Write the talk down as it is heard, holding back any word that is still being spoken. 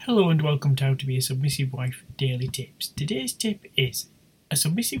Hello and welcome to How to Be a Submissive Wife Daily Tips. Today's tip is: a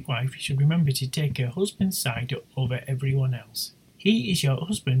submissive wife should remember to take her husband's side over everyone else. He is your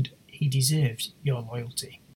husband, he deserves your loyalty.